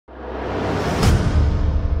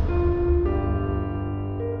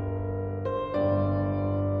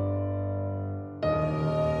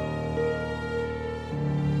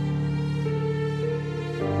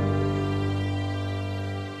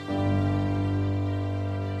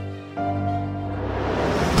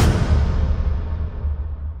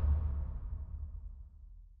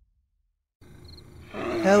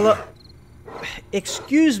Hello.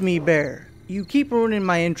 Excuse me, Bear. You keep ruining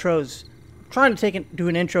my intros. I'm trying to do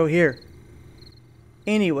an intro here.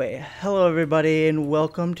 Anyway, hello everybody and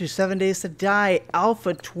welcome to 7 Days to Die.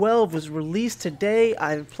 Alpha 12 was released today.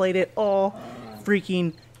 I've played it all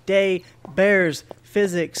freaking day. Bears,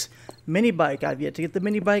 physics, mini bike. I've yet to get the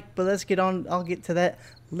mini bike, but let's get on. I'll get to that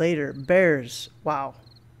later. Bears. Wow.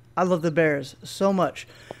 I love the bears so much.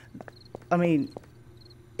 I mean,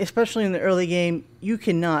 especially in the early game, you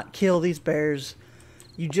cannot kill these bears.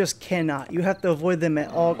 You just cannot. You have to avoid them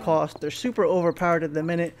at all costs. They're super overpowered at the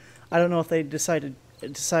minute. I don't know if they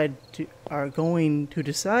are going to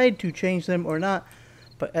decide to change them or not,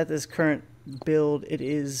 but at this current build,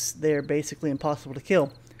 they're basically impossible to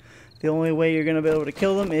kill. The only way you're going to be able to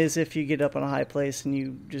kill them is if you get up on a high place and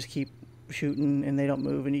you just keep shooting and they don't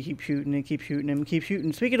move, and you keep shooting and keep shooting and keep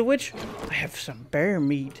shooting. Speaking of which, I have some bear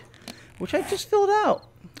meat, which I just filled out.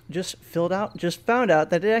 Just found out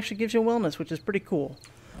that it actually gives you wellness, which is pretty cool.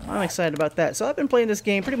 I'm excited about that. So I've been playing this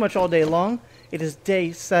game pretty much all day long. It is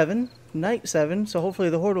day 7, night 7, so hopefully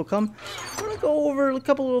the Horde will come. I'm going to go over a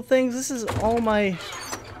couple little things. This is all my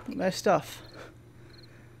stuff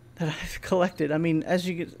that I've collected. I mean, as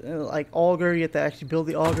you get, like auger, you have to actually build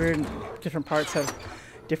the auger, and different parts have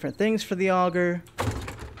different things for the auger.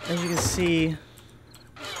 As you can see,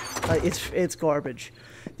 it's garbage.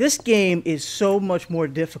 This game is so much more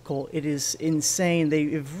difficult. It is insane.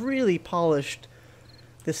 They've really polished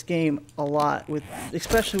this game a lot,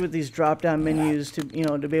 especially with these drop-down menus to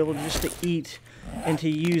be able just to eat and to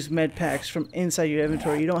use med packs from inside your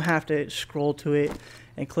inventory. You don't have to scroll to it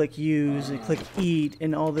and click use and click eat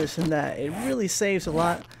and all this and that. It really saves a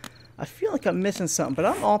lot. I feel like I'm missing something, but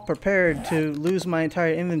I'm all prepared to lose my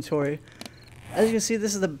entire inventory. As you can see,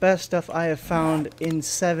 this is the best stuff I have found in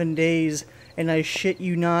 7 days, and I shit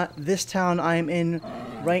you not, this town I'm in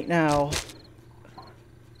right now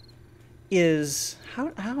is...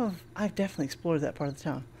 I've definitely explored that part of the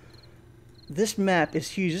town. This map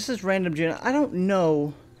is huge. This is random gen. I don't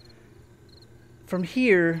know. From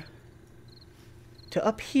here to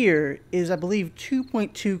up here is, I believe,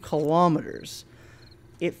 2.2 kilometers.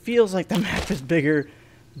 It feels like the map is bigger,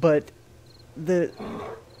 but the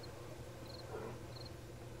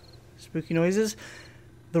spooky noises,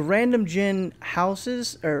 the random gen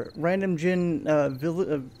houses or random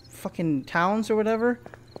gen fucking towns or whatever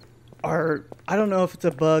are, I don't know if it's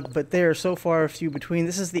a bug, but they are so far few between.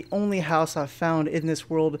 This is the only house I've found in this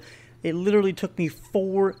world. It literally took me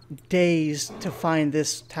 4 days to find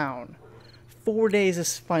this town. 4 days to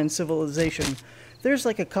find civilization. There's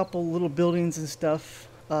like a couple little buildings and stuff,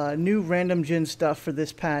 new random gen stuff for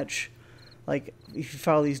this patch. Like if you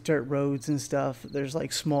follow these dirt roads and stuff, there's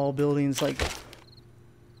like small buildings, like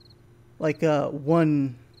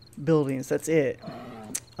one buildings. That's it.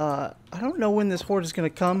 I don't know when this Horde is gonna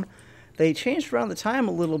come. They changed around the time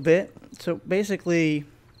a little bit, so basically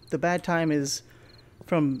the bad time is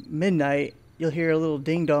from midnight. You'll hear a little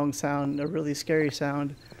ding-dong sound, a really scary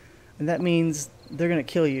sound, and that means they're going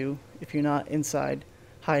to kill you if you're not inside,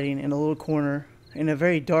 hiding in a little corner, in a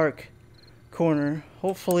very dark corner.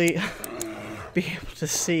 Hopefully be able to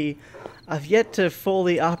see. I've yet to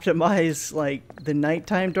fully optimize like the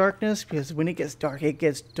nighttime darkness, because when it gets dark, it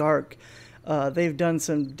gets dark. They've done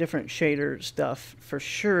some different shader stuff for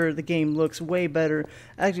sure. The game looks way better.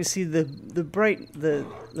 As you see, the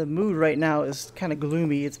mood right now is kind of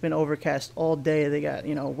gloomy. It's been overcast all day. They got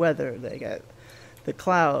weather. They got the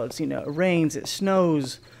clouds. It rains. It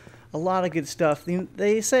snows. A lot of good stuff.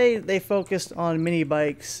 They say they focused on mini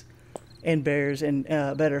bikes and bears and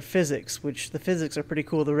better physics, which the physics are pretty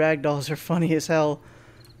cool. The ragdolls are funny as hell.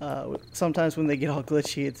 Sometimes when they get all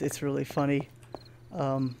glitchy, it's really funny.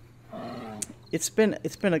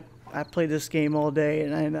 I played this game all day,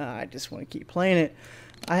 and I just want to keep playing it.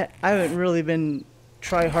 I haven't really been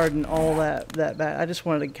try-harding all that bad. I just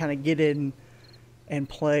wanted to kind of get in and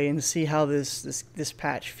play and see how this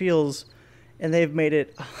patch feels, and they've made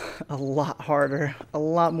it a lot harder, a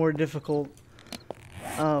lot more difficult.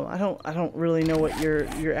 I don't really know what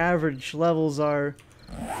your average levels are,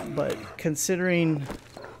 but considering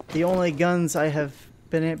the only guns I have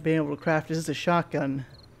been able to craft is a shotgun.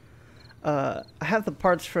 I have the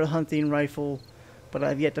parts for a hunting rifle, but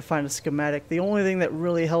I've yet to find a schematic. The only thing that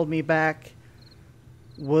really held me back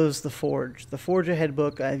was the forge. The forge ahead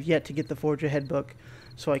book. I've yet to get the forge ahead book,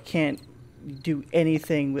 so I can't do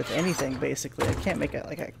anything with anything, basically. I can't make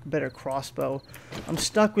a better crossbow. I'm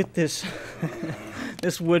stuck with this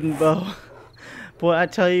this wooden bow. Boy, I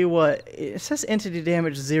tell you what, it says entity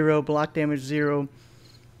damage 0, block damage 0.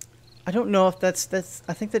 I don't know if that's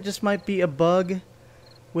I think that just might be a bug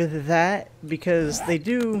with that, because they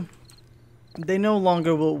do They no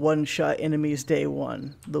longer will one-shot enemies day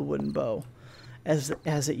one, the wooden bow, as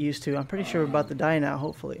it used to. I'm pretty sure we're about to die now,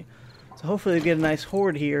 hopefully. So hopefully we get a nice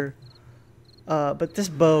horde here. But this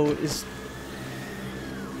bow is...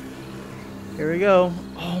 Here we go.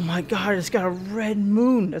 Oh my god, it's got a red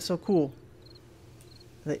moon. That's so cool.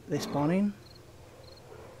 Are they spawning?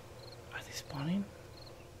 Are they spawning?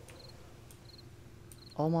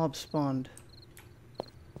 All mobs spawned.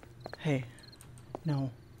 Hey.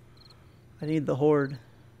 No. I need the horde.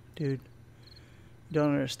 Dude. You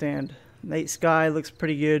don't understand. Night sky looks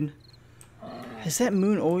pretty good. Has that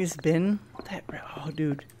moon always been that red? Oh,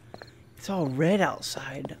 dude. It's all red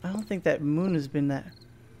outside. I don't think that moon has been that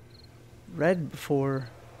red before.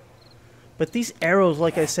 But these arrows,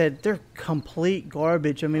 like I said, they're complete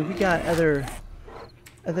garbage. I mean, we got other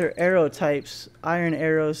arrow types, iron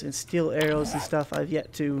arrows and steel arrows and stuff. I've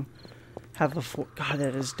yet to have a God,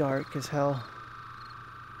 that is dark as hell.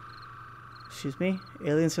 Excuse me?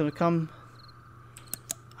 Aliens gonna come?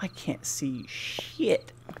 I can't see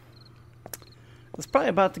shit. It's probably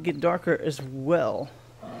about to get darker as well.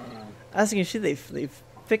 As you can see, they've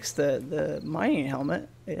fixed the mining helmet.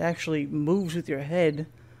 It actually moves with your head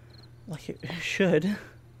like it should.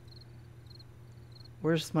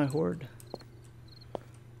 Where's my horde?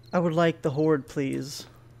 I would like the horde, please.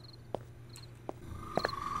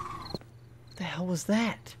 What the hell was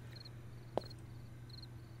that?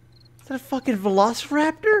 Is that a fucking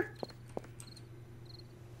velociraptor?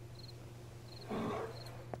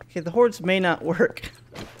 Okay, the hordes may not work.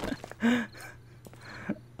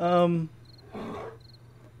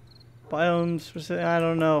 Biomes, I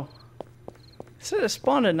don't know. Instead of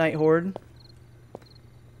spawn a night horde.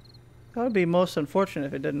 That would be most unfortunate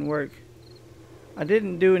if it didn't work. I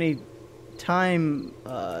didn't do any time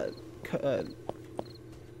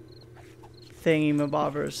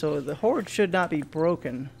thingy-mabobbers, so the horde should not be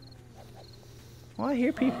broken. Oh, I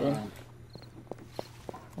hear people.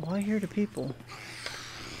 Oh, I hear the people.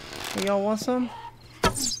 Hey, y'all want some?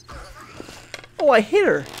 Oh, I hit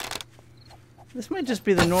her! This might just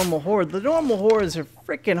be the normal horde. The normal hordes are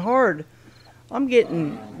freaking hard. I'm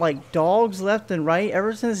getting, like, dogs left and right.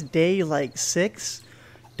 Ever since day, like, 6,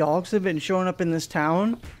 dogs have been showing up in this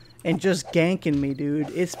town and just ganking me, dude.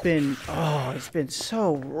 It's been, oh, it's been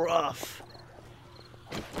so rough.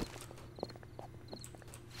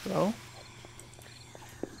 Bro?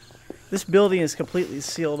 This building is completely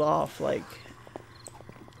sealed off, like...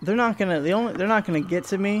 They're not gonna get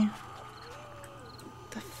to me.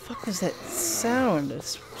 What the fuck is that sound? It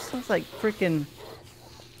sounds like freaking...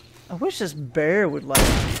 I wish this bear would, like,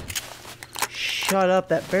 shut up.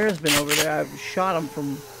 That bear's been over there. I've shot him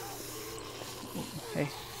from... Hey.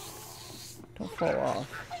 Don't fall off.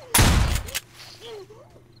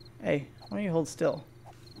 Hey, why don't you hold still?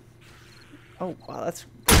 Oh, wow, that's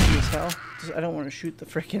creepy as hell. I don't want to shoot the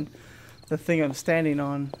freaking... the thing I'm standing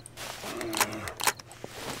on.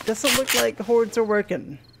 Doesn't look like hordes are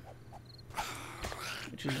working.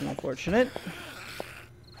 Which is unfortunate.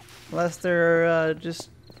 Unless they're just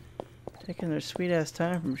taking their sweet ass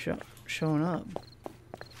time from showing up.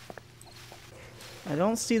 I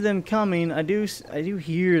don't see them coming. I do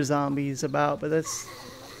hear zombies about, but that's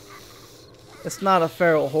not a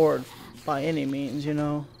feral horde by any means, you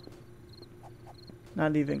know.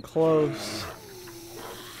 Not even close.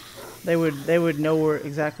 They would know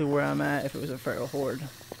exactly where I'm at if it was a feral horde.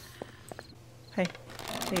 Hey,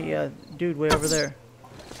 dude, way over there.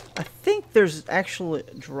 I think there's actually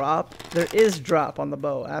drop. There is drop on the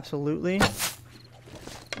bow, absolutely.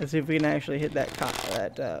 Let's see if we can actually hit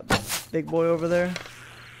that big boy over there.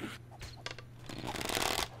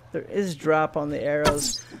 There is drop on the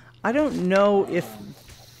arrows. I don't know if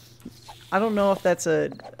that's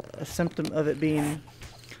a symptom of it being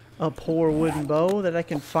a poor wooden bow, that I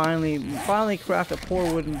can finally craft a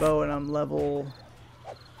poor wooden bow, and I'm level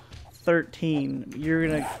 13. You're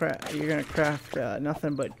gonna craft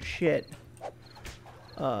nothing but shit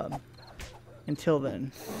until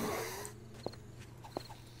then.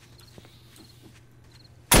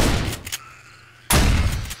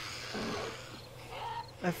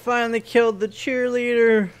 I finally killed the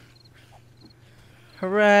cheerleader.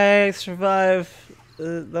 Hooray! Survive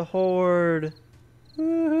the horde.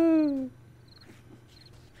 Woohoo!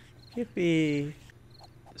 Yippee!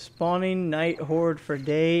 Spawning night horde for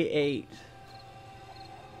day 8.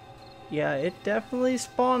 Yeah, it definitely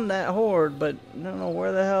spawned that horde, but I don't know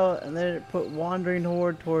where the hell. And then it put wandering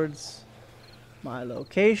horde towards my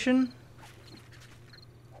location.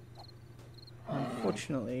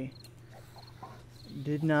 Unfortunately,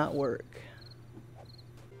 did not work.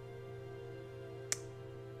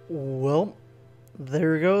 Well,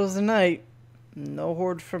 there goes the night. No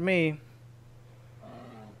horde for me.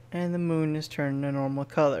 And the moon is turned a normal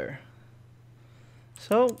color.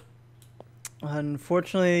 So,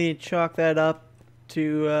 unfortunately, chalk that up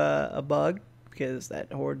to a bug because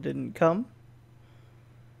that horde didn't come.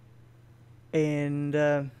 And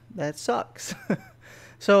that sucks.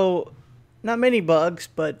 So, not many bugs,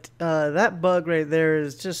 but that bug right there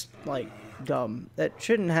is just like dumb. That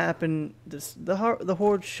shouldn't happen. The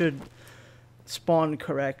horde should spawn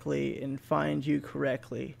correctly and find you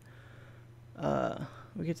correctly.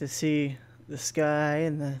 We get to see the sky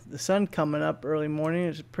and the sun coming up early morning.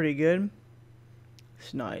 It's pretty good.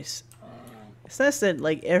 It's nice. It's nice that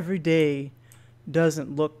like every day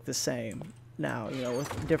doesn't look the same now, you know,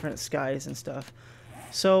 with different skies and stuff.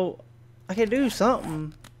 So I can do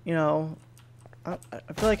something, you know. I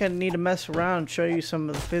feel like I need to mess around and show you some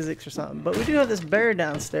of the physics or something. But we do have this bear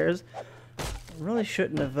downstairs. I really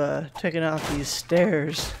shouldn't have taken out these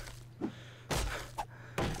stairs.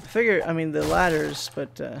 I figure, I mean, the ladders,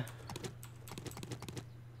 but, you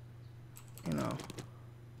know.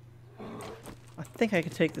 I think I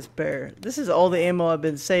could take this bear. This is all the ammo I've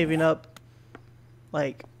been saving up,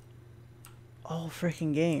 like, all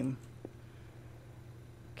freaking game.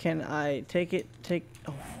 Can I take it,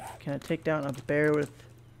 oh, can I take down a bear with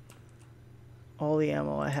all the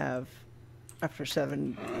ammo I have after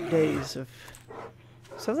 7 days of...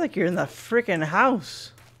 Sounds like you're in the freaking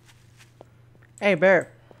house. Hey,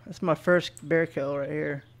 bear. That's my first bear kill right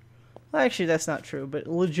here. Well, actually, that's not true, but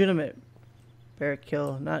legitimate bear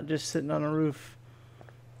kill, not just sitting on a roof.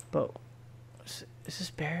 But is this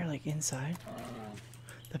bear like inside?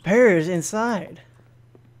 The bear is inside.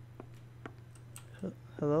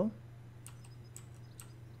 Hello?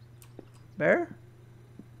 Bear?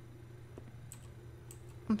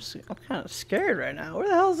 I'm kind of scared right now. Where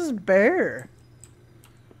the hell is this bear?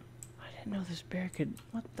 I didn't know this bear could...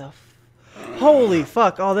 What the f... Holy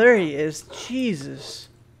fuck. Oh, there he is. Jesus.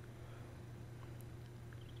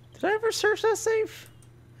 Did I ever search that safe?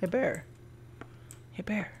 Hey, bear. Hey,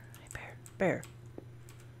 bear. Hey, bear. Bear.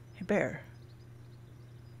 Hey, bear.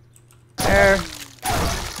 Bear.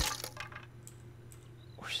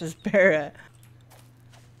 Where's this bear at?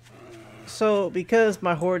 So, because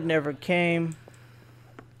my horde never came...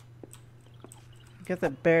 Get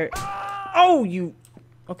that bear... Oh, you...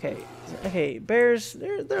 Okay. Okay, bears,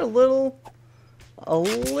 they're a little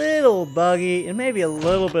buggy and maybe a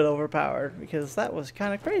little bit overpowered because that was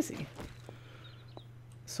kind of crazy.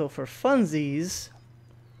 So for funsies,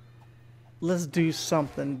 let's do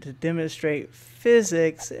something to demonstrate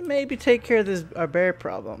physics and maybe take care of this our bear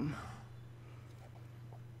problem.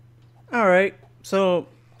 Alright, so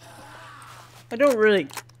I don't really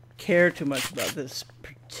care too much about this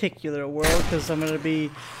particular world because I'm going to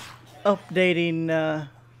be updating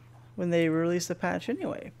when they release the patch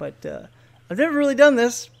anyway. But I've never really done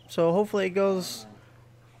this, so hopefully it goes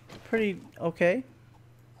pretty okay.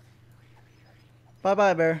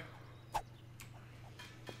 Bye-bye, bear.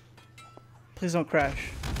 Please don't crash.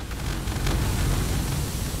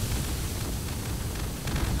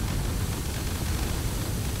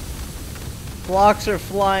 Blocks are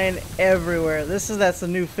flying everywhere. That's the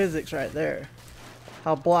new physics right there.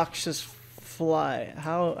 How blocks just fly.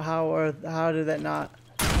 How did that not?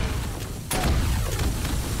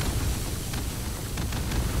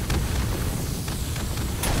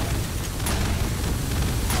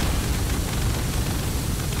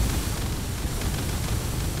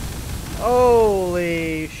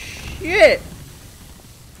 Holy shit!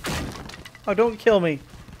 Oh, don't kill me.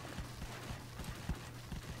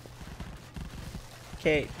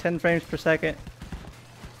 Okay, 10 frames per second.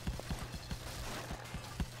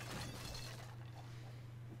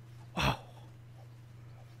 Wow.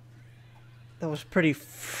 That was pretty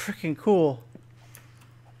freaking cool.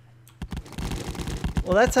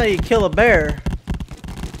 Well, that's how you kill a bear.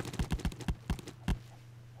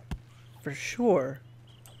 For sure.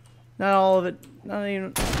 Not all of it. Not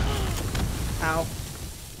even... Ow.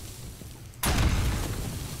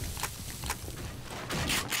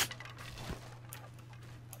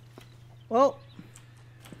 Well.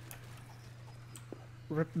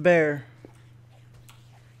 Rip bear.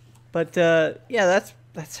 But, yeah,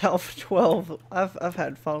 that's Alpha 12. I've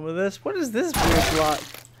had fun with this. What is this weird block?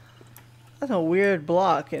 That's a weird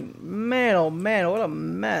block. And, man, oh, man, what a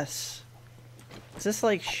mess. Is this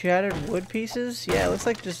like shattered wood pieces? Yeah, it looks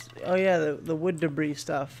like just... Oh yeah, the wood debris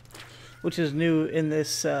stuff. Which is new in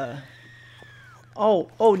this...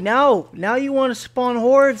 Oh, now you want to spawn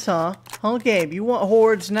hordes, huh? Huh, Gabe? You want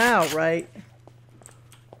hordes now, right?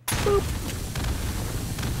 Boop.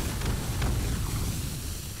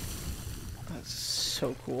 That's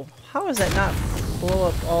so cool. How does that not blow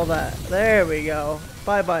up all that? There we go.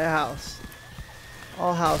 Bye-bye house.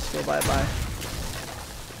 All house go bye-bye.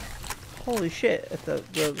 Holy shit, at the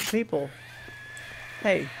people.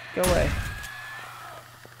 Hey, go away.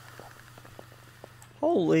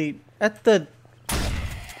 Holy, at the...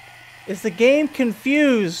 Is the game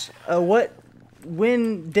confused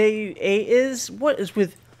when day 8 is? What is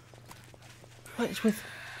with...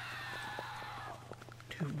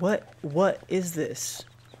 Dude, what is this?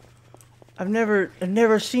 I've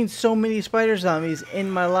never seen so many spider zombies in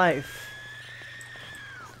my life.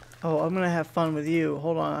 Oh, I'm gonna have fun with you.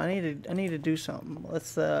 Hold on, I need to do something.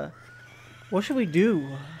 Let's what should we do?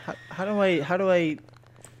 How do I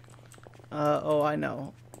oh, I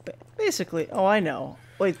know. Basically, oh, I know.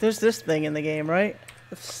 Wait, there's this thing in the game, right?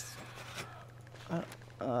 Let's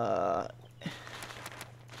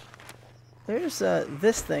there's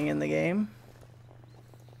this thing in the game.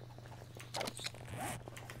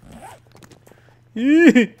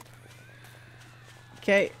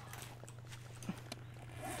 Okay.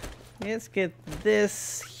 Let's get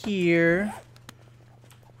this here.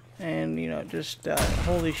 And, you know, just,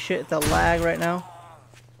 holy shit, the lag right now.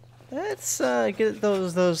 Let's, get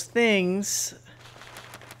those things.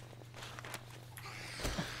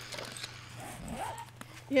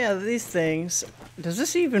 Yeah, these things. Does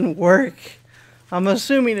this even work? I'm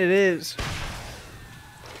assuming it is.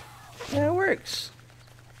 Yeah, it works.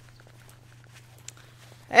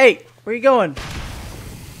 Hey, where you going?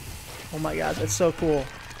 Oh my god, that's so cool.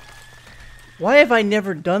 Why have I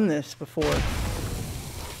never done this before?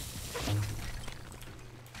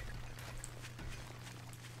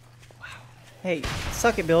 Wow. Hey,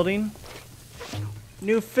 suck it, building.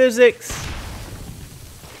 New physics.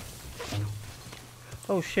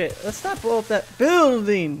 Oh shit, let's not blow up that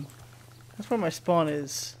building. That's where my spawn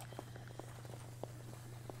is.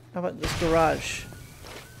 How about this garage?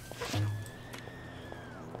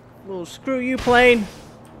 Well, screw you, plane.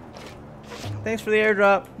 Thanks for the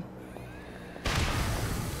airdrop.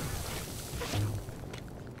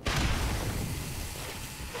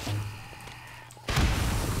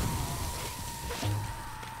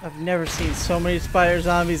 I've never seen so many spider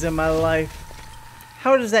zombies in my life.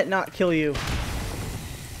 How does that not kill you?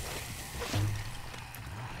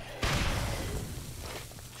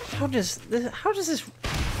 How does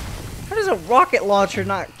a rocket launcher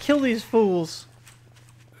not kill these fools?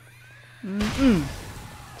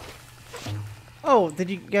 Oh, did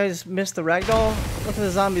you guys miss the ragdoll? Look at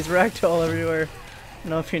the zombies ragdoll everywhere. I don't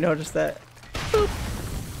know if you noticed that. Boop.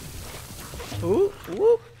 Whoop,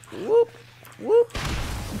 whoop, whoop, whoop.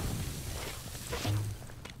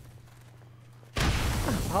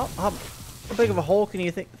 How big of a hole can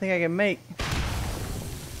you think I can make?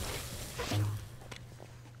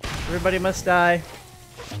 Everybody must die.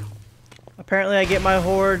 Apparently I get my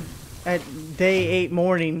horde at day 8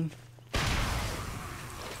 morning.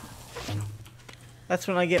 That's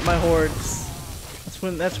when I get my hordes.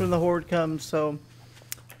 That's when the horde comes, so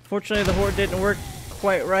fortunately the horde didn't work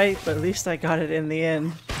quite right, but at least I got it in the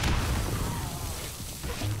end.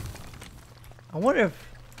 I wonder if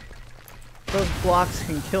those blocks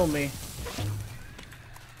can kill me.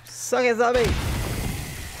 Suck it, zombie!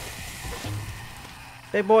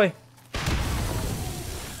 Hey boy.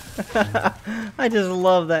 I just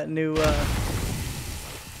love that new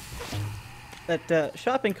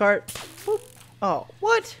shopping cart. Whoop. Oh,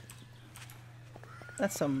 what?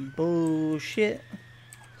 That's some bullshit.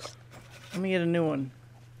 Let me get a new one.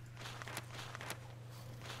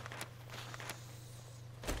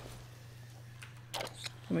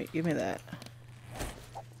 Give me that.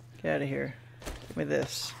 Get out of here. Give me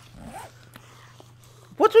this.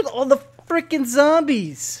 What's with all the freaking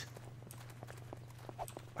zombies?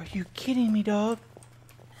 Are you kidding me, dog?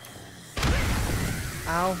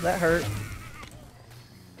 Ow, that hurt.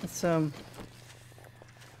 It's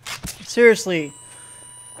seriously,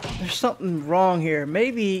 there's something wrong here.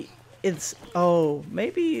 Maybe it's, oh,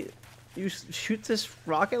 maybe you shoot this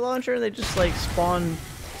rocket launcher and they just like spawn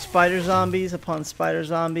spider zombies upon spider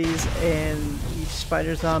zombies, and each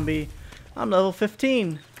spider zombie, I'm level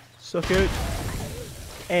 15, so cute,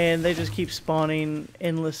 and they just keep spawning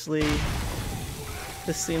endlessly.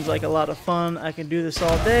 This seems like a lot of fun. I can do this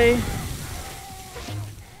all day.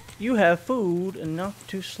 You have food enough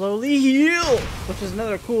to slowly heal, which is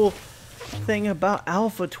another cool thing about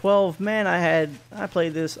Alpha 12. Man, I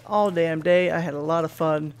played this all damn day. I had a lot of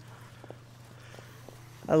fun.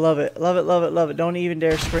 I love it. Love it, love it, love it. Don't even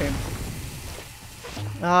dare scream.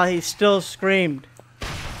 Ah, he still screamed.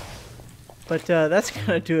 But that's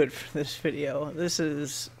gonna do it for this video. This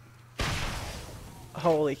is...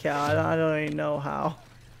 Holy cow, I don't even know how.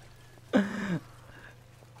 I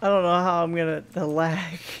don't know how I'm gonna... The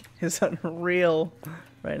lag is unreal.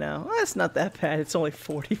 right now. Well, that's not that bad. It's only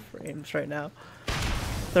 40 frames right now.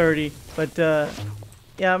 30. But,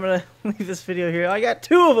 yeah, I'm gonna leave this video here. I got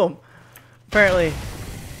 2 of them!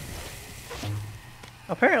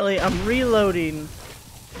 Apparently, I'm reloading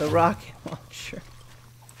the rocket launcher.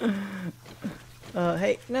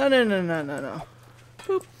 Hey, no.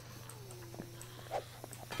 Boop.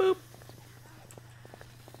 Boop.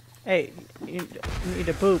 Hey, you need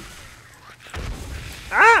to boop.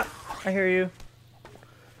 Ah! I hear you.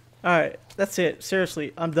 Alright, that's it.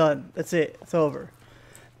 Seriously, I'm done. That's it. It's over.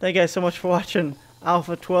 Thank you guys so much for watching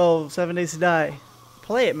Alpha 12, 7 Days to Die.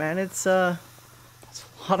 Play it, man. It's a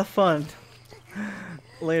lot of fun.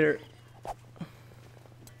 Later.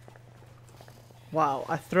 Wow,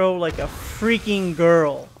 I throw like a freaking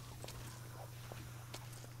girl.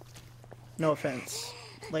 No offense,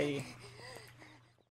 lady.